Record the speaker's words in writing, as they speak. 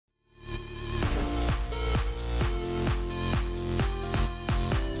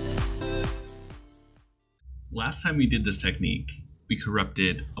last time we did this technique, we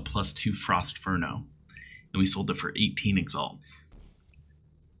corrupted a +2 Frost Furno, and we sold it for 18 exalts.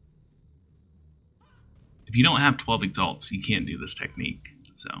 If you don't have 12 exalts, you can't do this technique.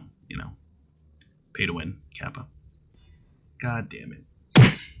 So, you know, pay to win, Kappa. God damn it.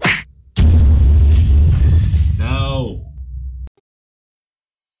 No.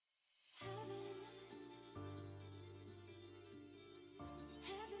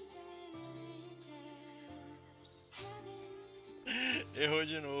 Errou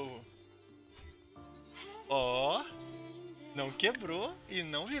de novo. Ó, não quebrou e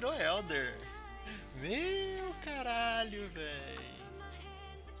não virou Elder. Meu caralho, véi.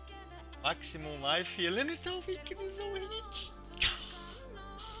 Maximum Life, Elemental Weakness ou Hit.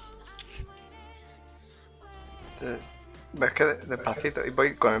 Ves que despacito, y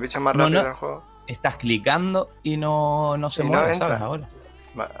voy con el bicho más rápido del juego. Estás clicando y no se mueve, entra. ¿sabes? Ahora.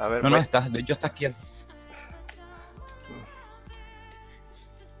 A ver, no, de hecho estás quieto.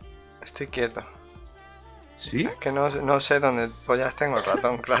 Estoy quieto. ¿Sí? Es que no sé dónde pollas tengo el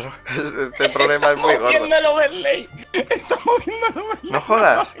ratón, claro. Este problema es muy gordo. Moviéndolo, Benley. Está moviéndolo, Benley. No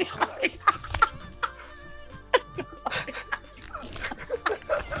jodas.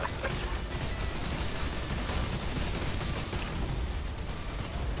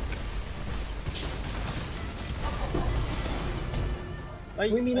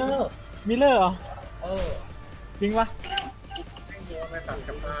 Ui, Miller เหรอจริงปะ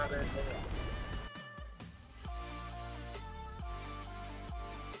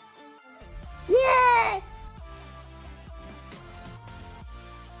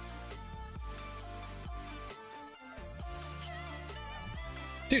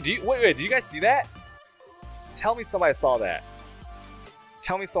Dude, wait, did you guys see that? Tell me somebody saw that.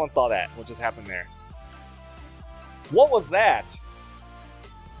 Tell me someone saw that, what just happened there. What was that?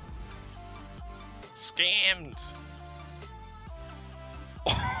 Scammed.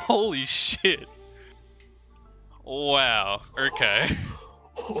 Holy shit. Wow, okay.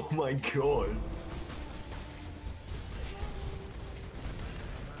 Oh my god.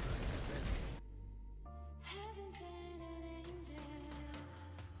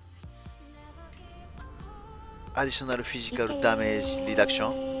 Additional physical damage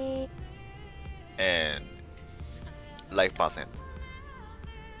reduction and life percent.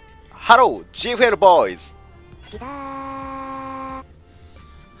 Hello, GFL boys!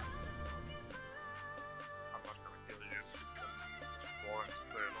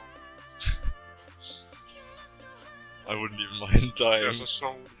 I wouldn't even mind dying. There's a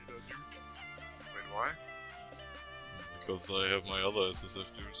soul leader, dude. Wait, why? Because I have my other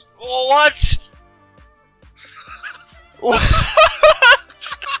SSF dudes. Oh, what? What?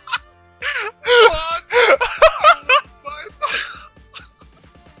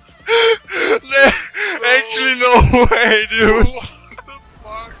 Actually, no way, dude. What the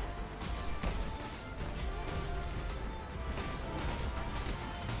fuck?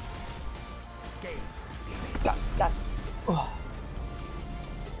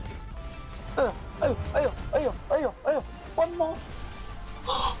 Ayo, one more.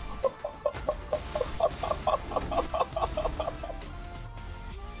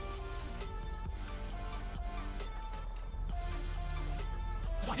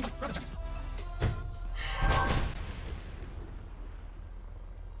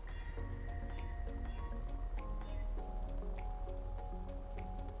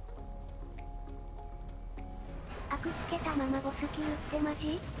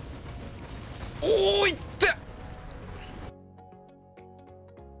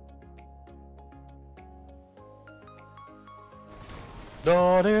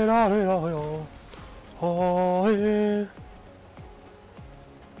 Oh, it.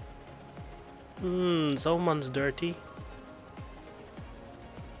 Someone's dirty.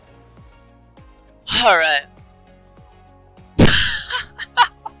 Alright.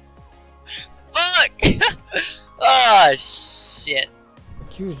 Fuck! Oh shit.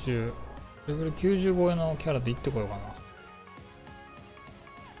 90レベル90超えのキャラで行ってこようかな。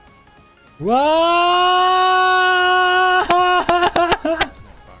うわー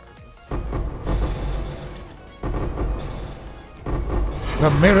The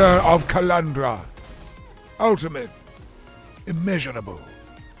Mirror of Kalandra. Ultimate. Immeasurable.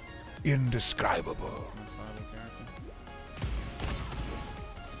 Indescribable.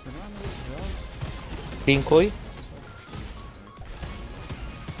 Пинкой.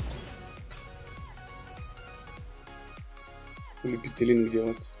 Или пятилинг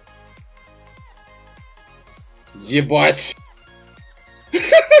делать. Ебать!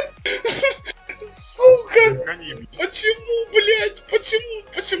 Сука! Почему, блядь? Почему?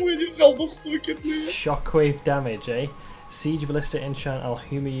 Чему я не взял дух сукетный? Shockwave damage, eh? Siege Ballista Enchant, I'll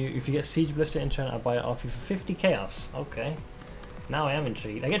humor you. If you get Siege Ballista Enchant, I'll buy it off you for 50 chaos. Okay. Now I am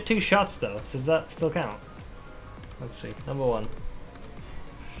intrigued. I get 2 shots though, so does that still count? Let's see. Number 1.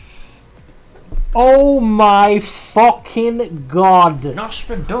 Oh my fucking god!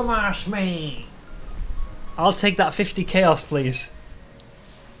 Nostradamus me! I'll take that 50 chaos, please.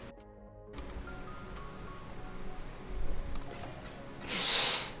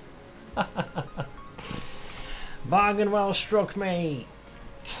 Bargain well struck, me.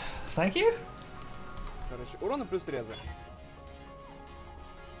 Thank you. Короче, урона плюс реза.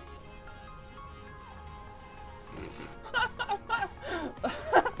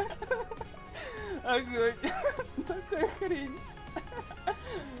 Огонь. Такая хрень.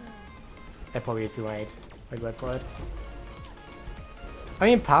 That probably is too late. Like wait for it. I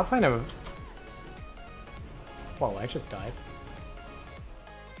mean, Pathfinder. Well, I just died.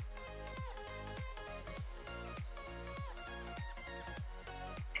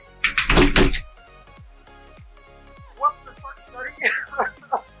 What the fuck, sorry?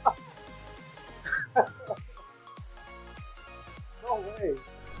 No way.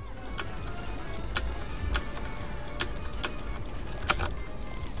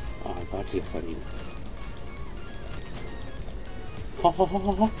 아, 나한테 역사님.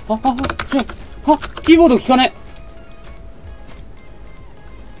 키보드 켜네.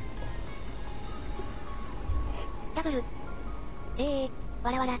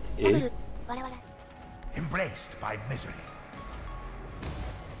 Embraced by misery.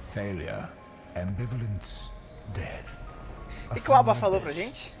 Failure, ambivalence, death. O que o Alba falou pra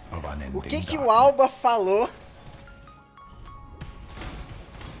gente? O que o Alba falou